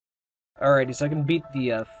Alrighty, so I can beat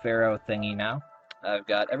the Pharaoh thingy now. I've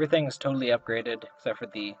got everything's totally upgraded except for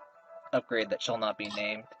the upgrade that shall not be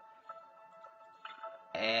named.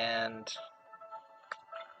 And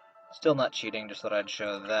still not cheating, just thought I'd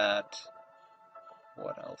show that.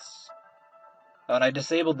 What else? Oh, and I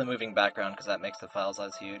disabled the moving background because that makes the file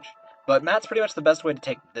size huge. But Matt's pretty much the best way to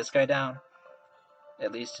take this guy down,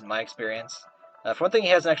 at least in my experience. For one thing, he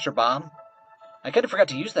has an extra bomb. I kind of forgot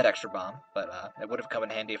to use that extra bomb, but it would have come in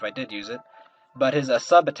handy if I did use it. But his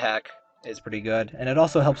sub attack is pretty good, and it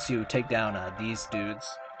also helps you take down these dudes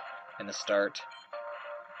in the start.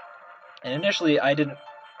 And initially, I didn't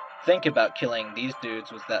think about killing these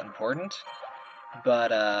dudes was that important,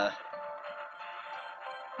 but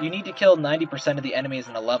you need to kill 90% of the enemies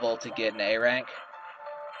in a level to get an A rank,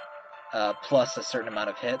 plus a certain amount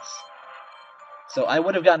of hits. So I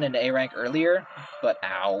would have gotten an A rank earlier, but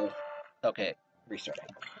ow. Okay, restarting.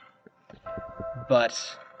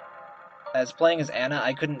 But as playing as Anna,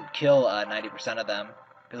 I couldn't kill 90% of them,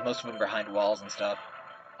 because most of them are behind walls and stuff.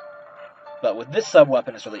 But with this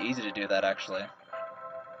sub-weapon, it's really easy to do that, actually.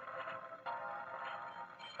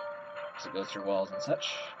 Because it goes through walls and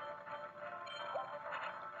such.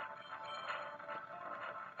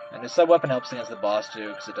 And the sub-weapon helps against the boss, too,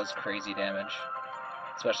 because it does crazy damage.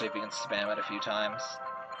 Especially if you can spam it a few times.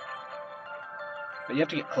 But you have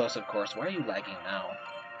to get close, of course. Why are you lagging now?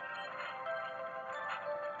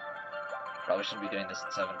 Probably shouldn't be doing this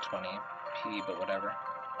at 720p, but whatever.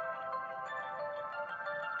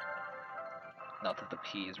 Not that the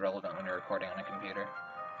P is relevant when you're recording on a computer.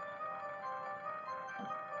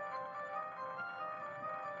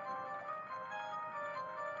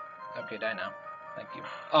 Okay, die now. Thank you.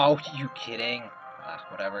 Oh, you kidding?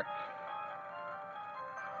 Whatever.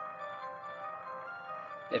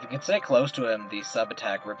 If you can stay close to him, the sub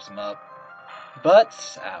attack rips him up.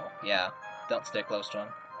 But, ow, yeah, don't stay close to him.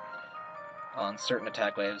 On certain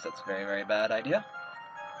attack waves, that's a very, very bad idea.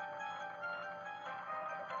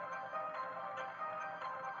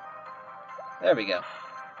 There we go.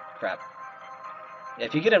 Crap.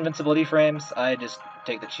 If you get invincibility frames, I just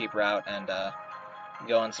take the cheap route and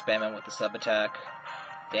go and spam him with the sub attack.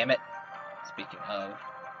 Damn it. Speaking of.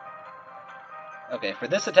 Okay, for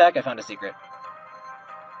this attack, I found a secret.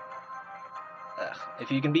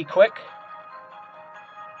 If you can be quick,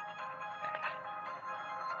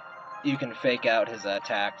 you can fake out his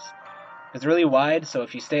attacks. It's really wide, so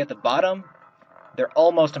if you stay at the bottom, they're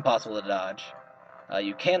almost impossible to dodge.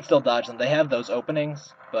 You can still dodge them. They have those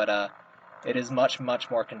openings, but it is much, much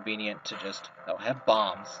more convenient to just have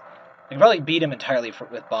bombs. I can probably beat him entirely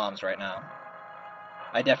with bombs right now.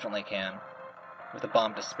 I definitely can. With a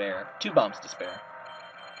bomb to spare. 2 bombs to spare.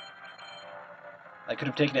 I could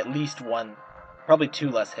have taken at least 1, probably 2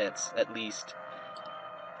 less hits, at least.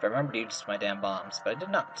 If I remember to use my damn bombs, but I did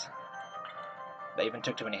not. I even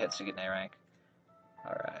took too many hits to get an A rank.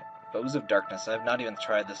 Alright. Bows of Darkness. I've not even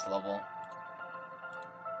tried this level.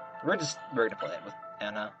 We're gonna play it with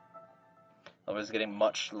Anna. Levels getting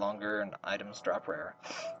much longer and items drop rare.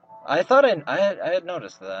 I thought I had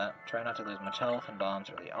noticed that. Try not to lose much health and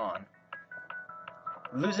bombs early on.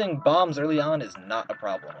 Losing bombs early on is not a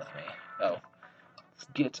problem with me. Oh.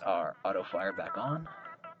 Let's get our auto fire back on.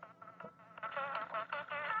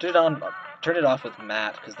 Turn it off with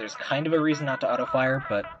Matt, because there's kind of a reason not to auto fire,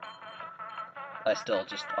 but I still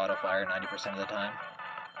just auto fire 90% of the time.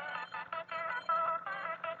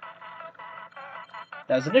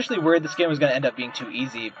 I was initially worried this game was going to end up being too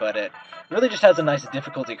easy, but it really just has a nice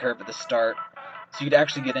difficulty curve at the start, so you could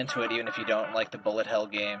actually get into it even if you don't like the bullet hell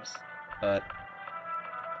games. But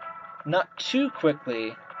not too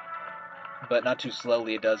quickly, but not too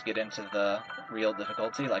slowly, it does get into the real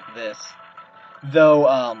difficulty, like this.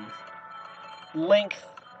 Though, length,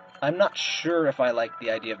 I'm not sure if I like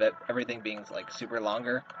the idea of everything being, like, super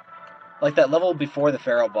longer. Like that level before the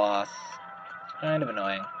Pharaoh boss, kind of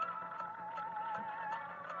annoying.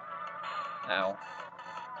 Ow.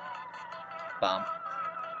 Bomb.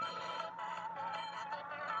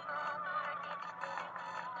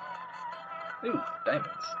 Ooh,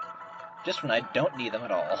 diamonds. Just when I don't need them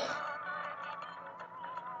at all.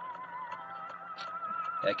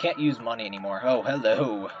 I can't use money anymore. Oh,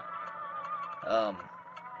 hello.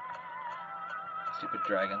 Stupid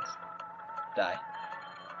dragons. Die.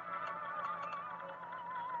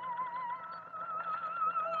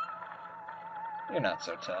 You're not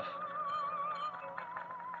so tough.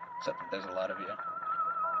 Except that there's a lot of you.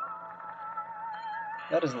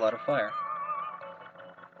 That is a lot of fire.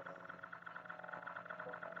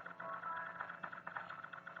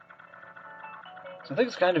 So I think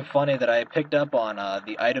it's kind of funny that I picked up on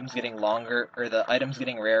the items getting longer, or the items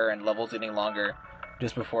getting rarer and levels getting longer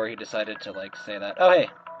just before he decided to, like, say that. Oh, hey,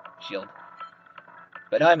 shield.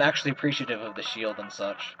 But now I'm actually appreciative of the shield and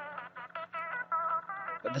such.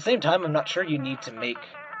 But at the same time, I'm not sure you need to make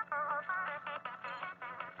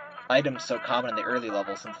items so common in the early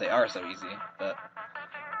levels since they are so easy, but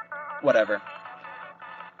whatever.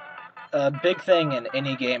 A big thing in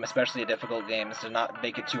any game, especially a difficult game, is to not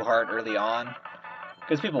make it too hard early on,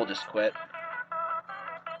 because people will just quit.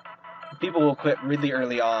 People will quit really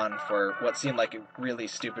early on for what seem like really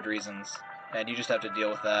stupid reasons, and you just have to deal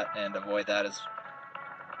with that and avoid that as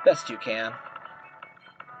best you can.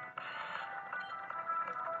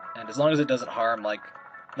 And as long as it doesn't harm, like,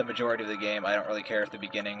 the majority of the game, I don't really care if the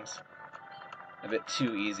beginning's a bit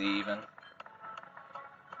too easy, even.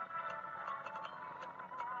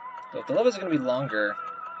 So if the levels are going to be longer,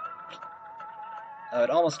 I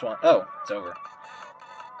would almost want... Oh, it's over.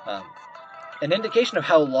 An indication of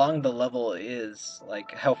how long the level is,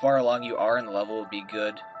 like how far along you are in the level, would be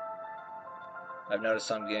good. I've noticed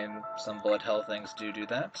some bullet hell things do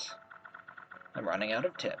that. I'm running out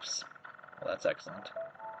of tips. Well, that's excellent.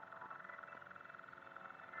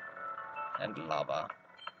 And lava.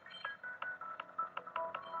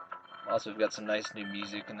 Also, we've got some nice new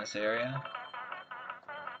music in this area.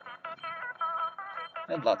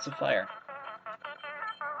 And lots of fire.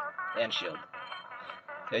 And shield.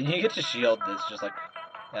 Yeah, you get to shield, it's just like,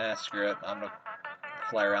 screw it, I'm gonna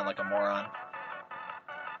fly around like a moron.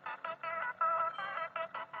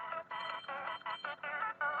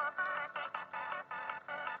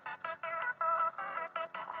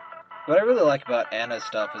 What I really like about Anna's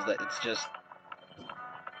stuff is that it's just,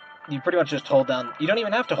 you pretty much just hold down, you don't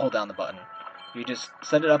even have to hold down the button. You just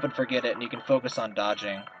set it up and forget it, and you can focus on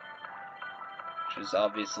dodging, which is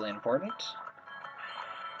obviously important.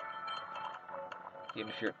 Even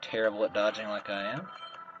if you're terrible at dodging like I am.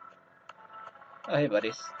 Oh, hey,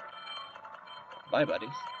 buddies. Bye,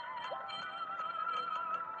 buddies.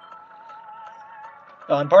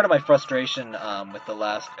 Oh, and part of my frustration with the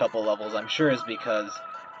last couple levels, I'm sure, is because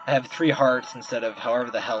I have 3 hearts instead of however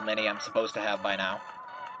the hell many I'm supposed to have by now.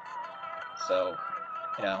 So,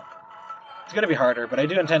 you know, it's going to be harder, but I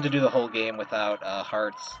do intend to do the whole game without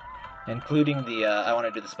hearts, including the, I want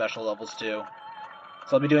to do the special levels too.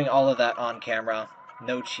 So I'll be doing all of that on camera.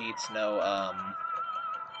 No cheats, no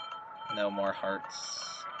more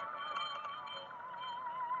hearts.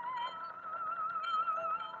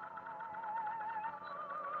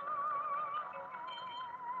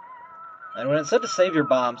 And when it said to save your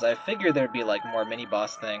bombs, I figured there'd be, like, more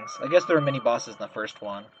mini-boss things. I guess there were mini-bosses in the first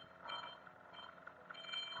one.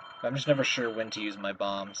 But I'm just never sure when to use my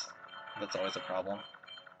bombs. That's always a problem.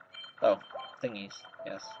 Oh, thingies,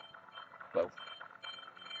 yes. Whoa.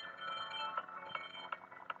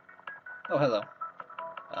 Oh, hello.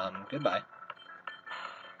 Goodbye.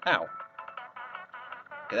 Ow.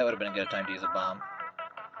 Okay, that would have been a good time to use a bomb.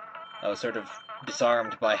 I was sort of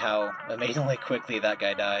disarmed by how amazingly quickly that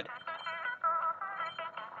guy died.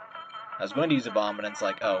 I was going to use a bomb, and it's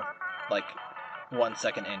like, oh, like, 1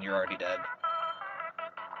 second in, you're already dead.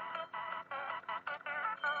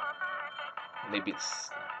 Maybe it's...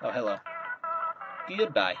 Oh, hello.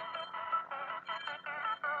 Goodbye.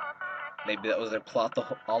 Maybe that was their plot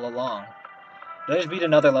all along. Did I just beat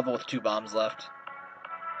another level with 2 bombs left?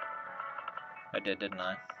 I did, didn't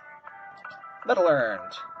I? Medal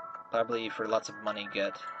earned! Probably for lots of money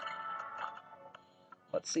get...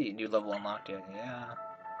 Let's see, new level unlocked yet, yeah.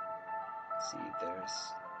 Let's see, there's...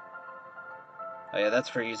 Oh yeah, that's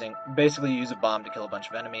for using... Basically, you use a bomb to kill a bunch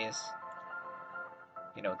of enemies.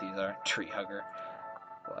 You know what these are. Tree hugger.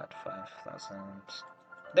 What, 5,000...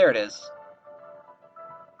 There it is!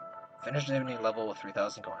 Finished an evening level with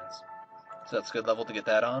 3,000 coins. So that's a good level to get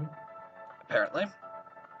that on, apparently.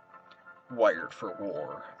 Wired for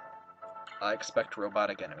war. I expect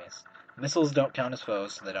robotic enemies. Missiles don't count as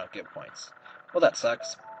foes, so they don't get points. Well, that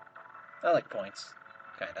sucks. I like points.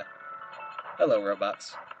 Kinda. Hello,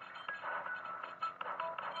 robots.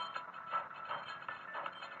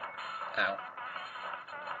 Ow.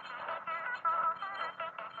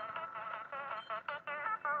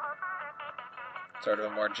 Sort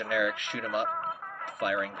of a more generic shoot-'em-up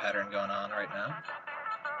firing pattern going on right now.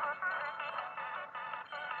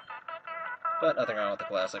 But nothing wrong with the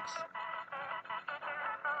classics.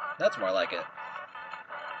 That's more like it.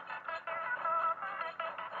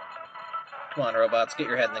 Come on, robots, get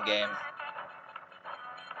your head in the game.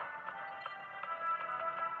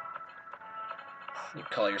 You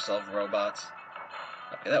call yourself robots.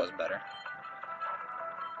 Okay, that was better.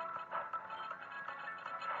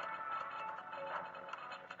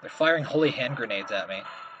 They're firing holy hand grenades at me.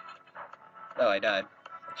 Oh, I died.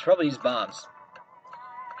 I should probably use bombs.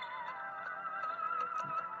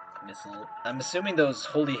 Missile. I'm assuming those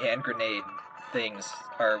holy hand grenade things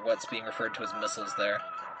are what's being referred to as missiles there.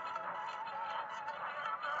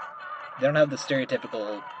 They don't have the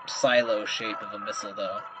stereotypical silo shape of a missile,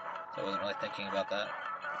 though, so I wasn't really thinking about that.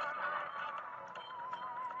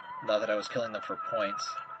 Not that I was killing them for points.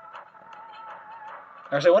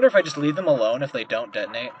 Actually, I wonder if I just leave them alone if they don't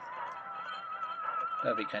detonate.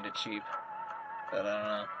 That'd be kind of cheap, but I don't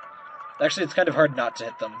know. Actually, it's kind of hard not to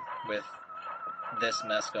hit them with this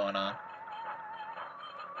mess going on.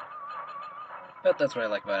 But that's what I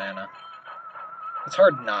like about Anna. It's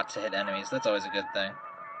hard not to hit enemies, that's always a good thing.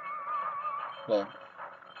 Well,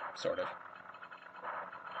 sort of.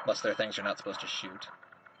 Unless they're things you're not supposed to shoot.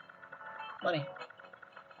 Money.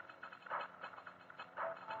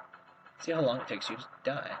 See how long it takes you to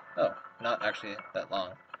die. Oh, not actually that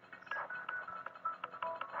long.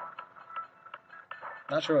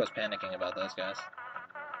 Not sure I was panicking about those guys.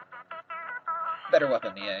 Better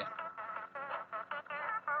weapon, yay.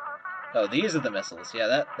 Oh, these are the missiles.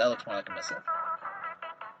 Yeah, that looks more like a missile.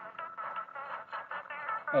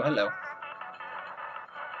 Oh, hello.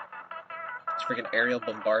 It's freaking aerial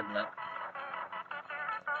bombardment.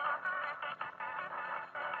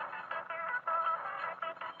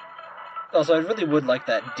 Also, I really would like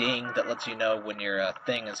that ding that lets you know when your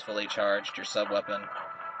thing is fully charged, your sub-weapon.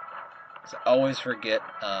 So I always forget,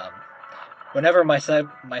 whenever my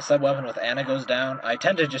sub-weapon with Anna goes down, I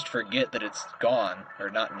tend to just forget that it's gone, or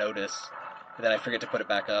not notice, and then I forget to put it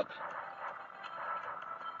back up.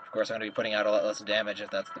 Of course, I'm going to be putting out a lot less damage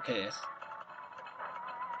if that's the case.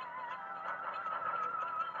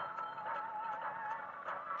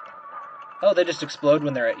 Oh, they just explode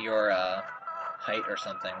when they're at your, height or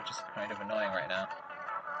something, which is kind of annoying right now.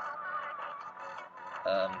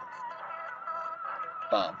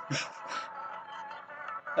 Bomb.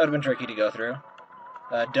 That would have been tricky to go through.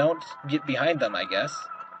 Don't get behind them, I guess,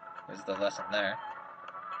 is the lesson there.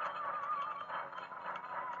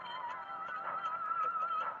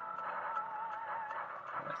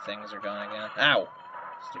 My things are going again. Ow!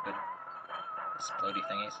 Stupid explodey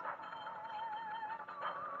thingies.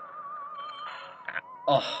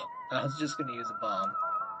 Oh, I was just gonna use a bomb.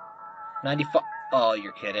 95. Oh,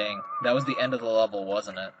 you're kidding. That was the end of the level,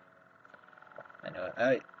 wasn't it? I know it.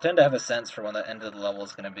 I tend to have a sense for when the end of the level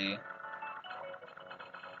is gonna be.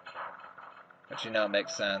 But you know, it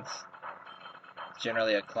makes sense. It's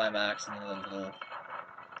generally a climax and then a little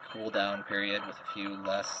cooldown period with a few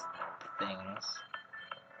less things.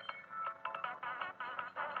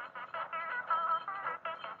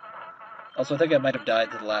 Also, I think I might have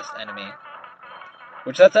died to the last enemy.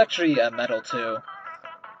 Which, that's actually a medal, too.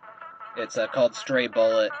 It's called Stray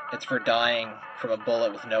Bullet. It's for dying from a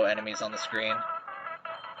bullet with no enemies on the screen.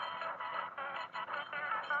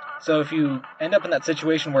 So if you end up in that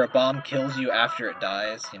situation where a bomb kills you after it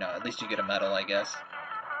dies, you know, at least you get a medal, I guess.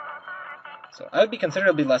 So I would be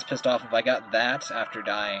considerably less pissed off if I got that after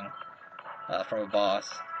dying from a boss.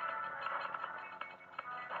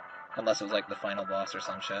 Unless it was like the final boss or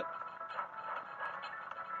some shit.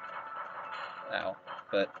 Ow.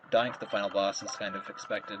 But dying to the final boss is kind of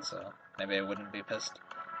expected, so maybe I wouldn't be pissed.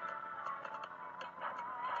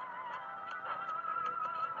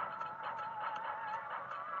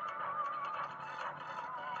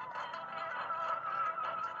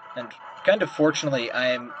 And kind of fortunately,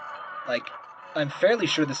 I'm fairly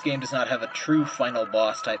sure this game does not have a true final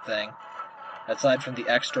boss type thing, aside from the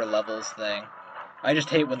extra levels thing. I just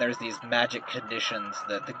hate when there's these magic conditions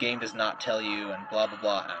that the game does not tell you and blah blah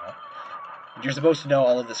blah. Ow. You're supposed to know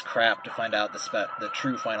all of this crap to find out the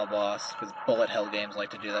true final boss, because bullet hell games like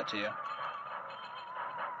to do that to you.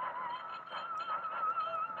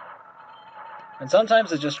 And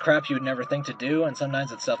sometimes it's just crap you would never think to do, and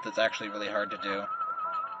sometimes it's stuff that's actually really hard to do.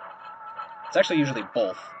 It's actually usually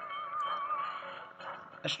both.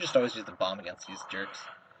 I should just always use the bomb against these jerks.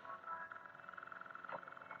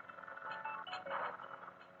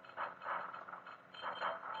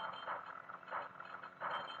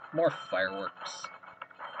 More fireworks.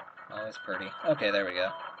 Always pretty. Okay, there we go.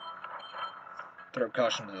 Throw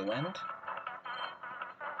caution to the wind.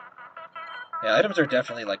 Yeah, items are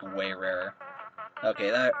definitely, like, way rarer.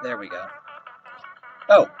 Okay, there we go.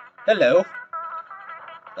 Oh, hello!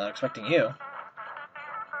 Not expecting you.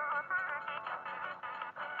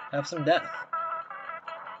 Have some death.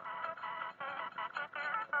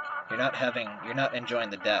 You're not enjoying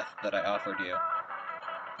the death that I offered you.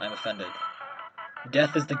 I'm offended.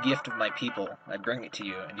 Death is the gift of my people. I bring it to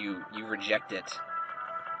you, and you reject it.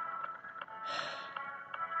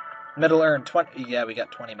 Medal earned 20. Yeah, we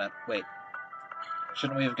got 20 medal. Wait.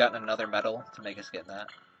 Shouldn't we have gotten another medal to make us get that?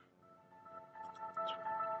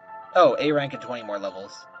 Oh, A rank and 20 more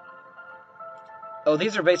levels. Oh,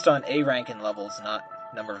 these are based on A rank in levels, not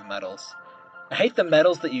number of medals. I hate the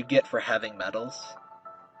medals that you get for having medals.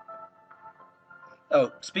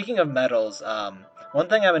 Oh, speaking of medals, one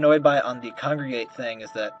thing I'm annoyed by on the Congregate thing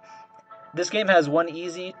is that this game has one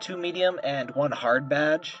easy, two medium, and one hard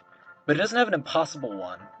badge, but it doesn't have an impossible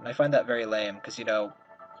one, and I find that very lame, because, you know,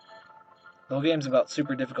 the whole game's about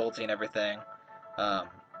super difficulty and everything. Um,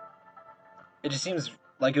 it just seems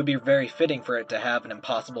like it would be very fitting for it to have an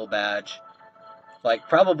impossible badge. Like,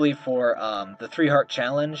 probably for the 3-heart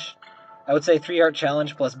challenge. I would say 3-heart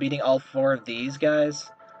challenge plus beating all 4 of these guys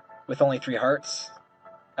with only 3 hearts.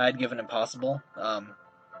 I'd give an impossible.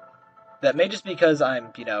 That may just because I'm,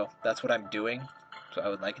 you know, that's what I'm doing. So I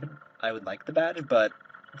would like the badge, but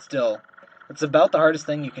still, it's about the hardest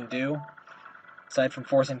thing you can do, aside from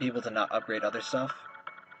forcing people to not upgrade other stuff.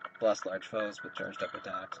 Blast large foes with charged up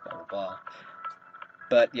attacks, blah blah blah.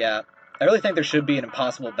 But yeah, I really think there should be an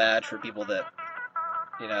impossible badge for people that,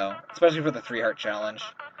 you know, especially for the 3-heart challenge.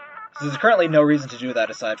 So there's currently no reason to do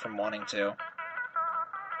that aside from wanting to.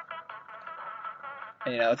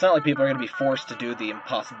 And, you know, it's not like people are going to be forced to do the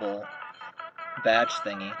impossible badge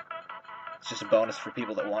thingy. It's just a bonus for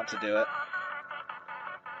people that want to do it.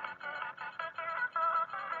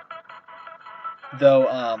 Though,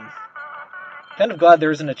 kind of glad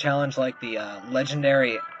there isn't a challenge like the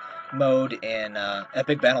legendary mode in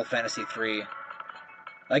Epic Battle Fantasy 3.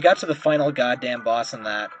 I got to the final goddamn boss in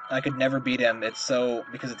that. I could never beat him.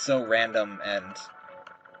 Because it's so random and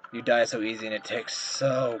you die so easy and it takes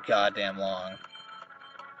so goddamn long.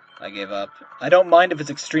 I gave up. I don't mind if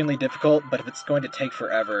it's extremely difficult, but if it's going to take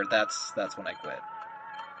forever, that's when I quit.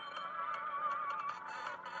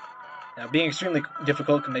 Now, being extremely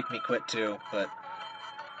difficult can make me quit too, but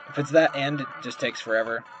if it's that end, it just takes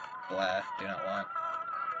forever. Blah, do not want.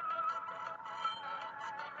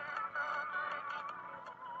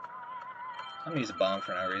 I'm gonna use a bomb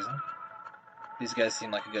for no reason. These guys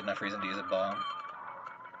seem like a good enough reason to use a bomb.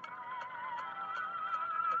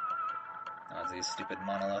 Oh, these stupid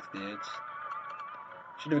monolith dudes.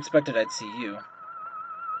 Should have expected I'd see you.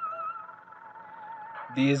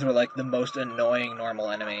 These were like the most annoying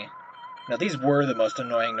normal enemy. No, these were the most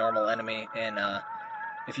annoying normal enemy in,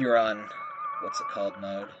 if you were on, what's it called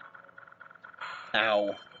mode?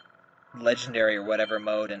 Ow. Legendary or whatever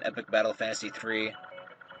mode in Epic Battle Fantasy 3.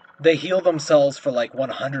 They heal themselves for like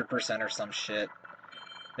 100% or some shit.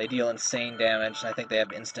 They deal insane damage, and I think they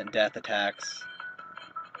have instant death attacks.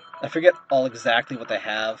 I forget all exactly what they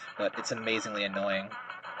have, but it's amazingly annoying.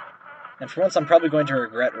 And for once, I'm probably going to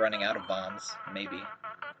regret running out of bombs. Maybe.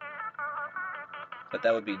 But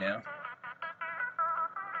that would be new.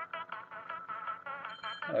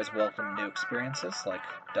 Always welcome new experiences, like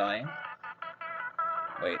dying.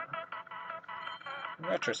 Wait. In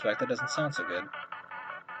retrospect, that doesn't sound so good.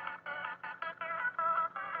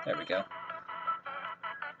 There we go.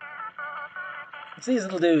 It's these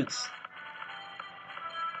little dudes.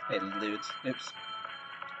 Hey, little dudes. Oops.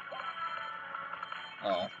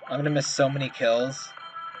 Oh, I'm gonna miss so many kills.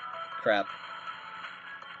 Crap.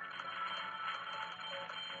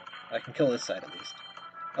 I can kill this side at least.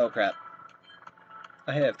 Oh, crap.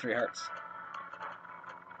 I have 3 hearts.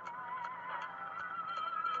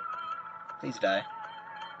 Please die.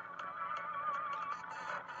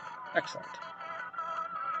 Excellent.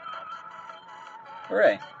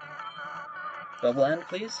 Hooray. Bubble end,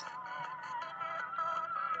 please?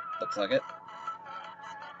 Looks like it.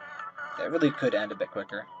 It really could end a bit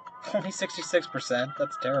quicker. Only 66%?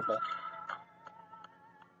 That's terrible.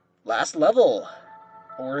 Last level!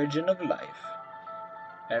 Origin of Life.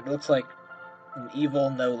 And it looks like an evil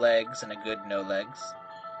no legs and a good no legs.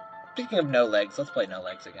 Speaking of no legs, let's play no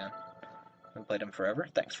legs again. I haven't played him forever.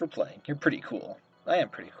 Thanks for playing. You're pretty cool. I am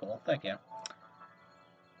pretty cool. Thank you.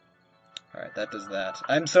 Alright, that does that.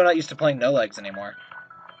 I'm so not used to playing no legs anymore.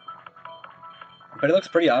 But it looks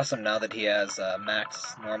pretty awesome now that he has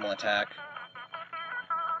max normal attack.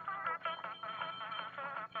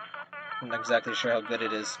 I'm not exactly sure how good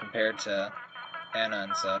it is compared to Anna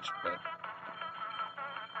and such, but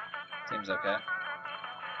seems okay.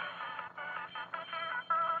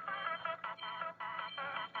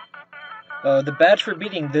 The badge for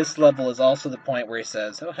beating this level is also the point where he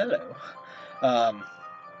says, "Oh, hello."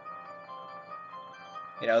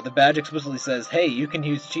 You know, the badge explicitly says, "Hey, you can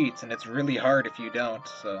use cheats, and it's really hard if you don't,"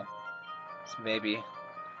 so it's maybe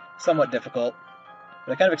somewhat difficult.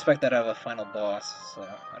 But I kind of expect that out of a final boss, so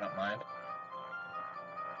I don't mind.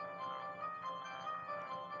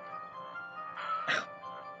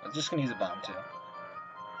 I was just gonna use a bomb, too.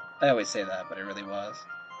 I always say that, but it really was.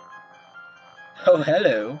 Oh,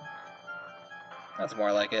 hello! That's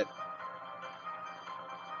more like it.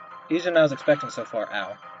 Easier than I was expecting so far.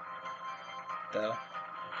 Ow. Though.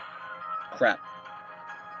 Crap.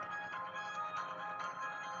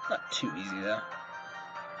 Not too easy, though.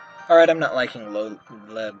 Alright, I'm not liking no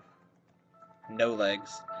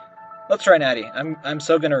legs. Let's try Natty. I'm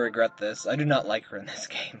so gonna regret this. I do not like her in this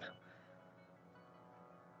game.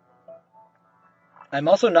 I'm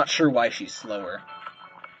also not sure why she's slower.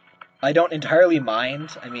 I don't entirely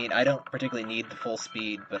mind. I mean, I don't particularly need the full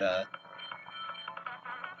speed, but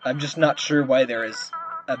I'm just not sure why there is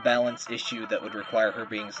a balance issue that would require her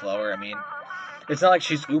being slower. I mean, it's not like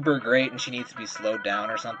she's uber great and she needs to be slowed down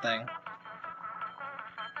or something.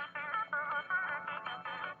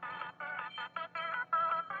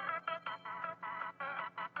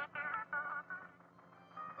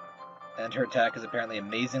 And her attack is apparently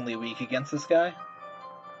amazingly weak against this guy.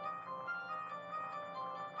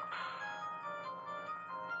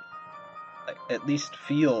 At least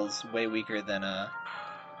feels way weaker than,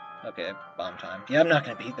 okay, bomb time. Yeah, I'm not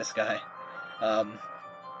gonna beat this guy.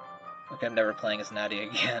 Okay, I'm never playing as Natty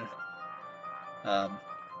again.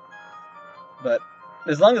 But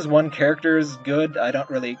as long as one character is good, I don't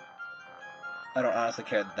honestly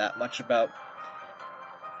care that much about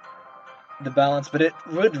the balance, but it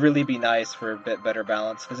would really be nice for a bit better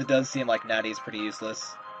balance, because it does seem like Natty's pretty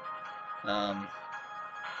useless.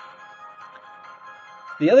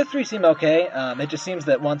 The other three seem okay. It just seems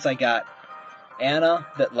that once I got Anna,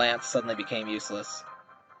 that Lance suddenly became useless.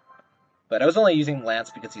 But I was only using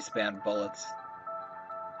Lance because he spammed bullets.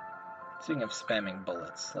 Speaking of spamming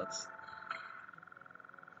bullets, let's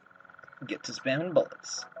get to spamming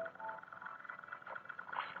bullets.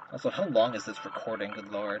 Also, how long is this recording?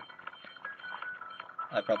 Good lord.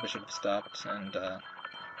 I probably should have stopped, and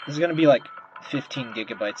this is gonna be like 15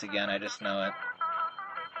 gigabytes again, I just know it.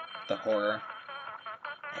 The horror.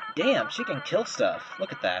 Damn, she can kill stuff.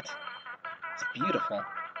 Look at that. It's beautiful.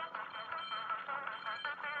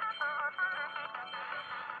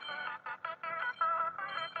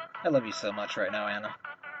 I love you so much right now, Anna.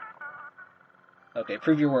 Okay,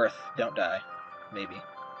 prove your worth. Don't die. Maybe.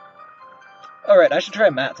 Alright, I should try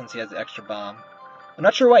Matt since he has the extra bomb. I'm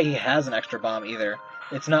not sure why he has an extra bomb either.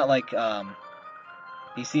 It's not like,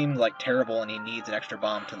 he seems like terrible and he needs an extra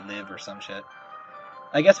bomb to live or some shit.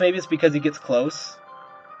 I guess maybe it's because he gets close.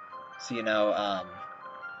 So, you know,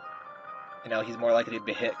 he's more likely to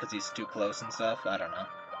be hit because he's too close and stuff. I don't know.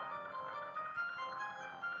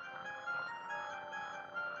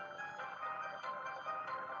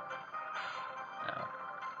 Ow.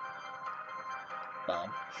 Bomb.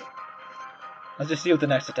 Let's just see what the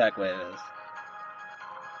next attack wave is.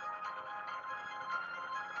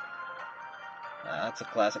 That's a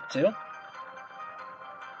classic too.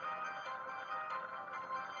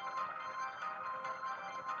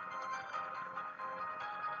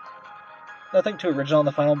 Nothing too original in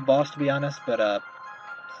the final boss, to be honest, but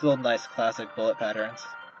still nice classic bullet patterns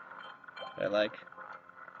that I like.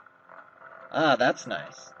 Ah, that's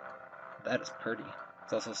nice. That is pretty.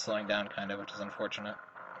 It's also slowing down kind of, which is unfortunate.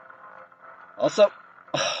 Also,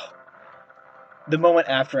 the moment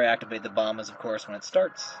after I activate the bomb is, of course, when it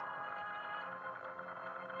starts.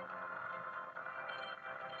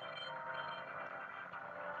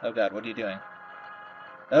 Oh god, what are you doing?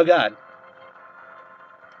 Oh god!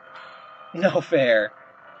 No fair.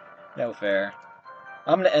 No fair.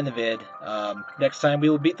 I'm gonna end the vid. Next time we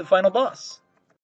will beat the final boss.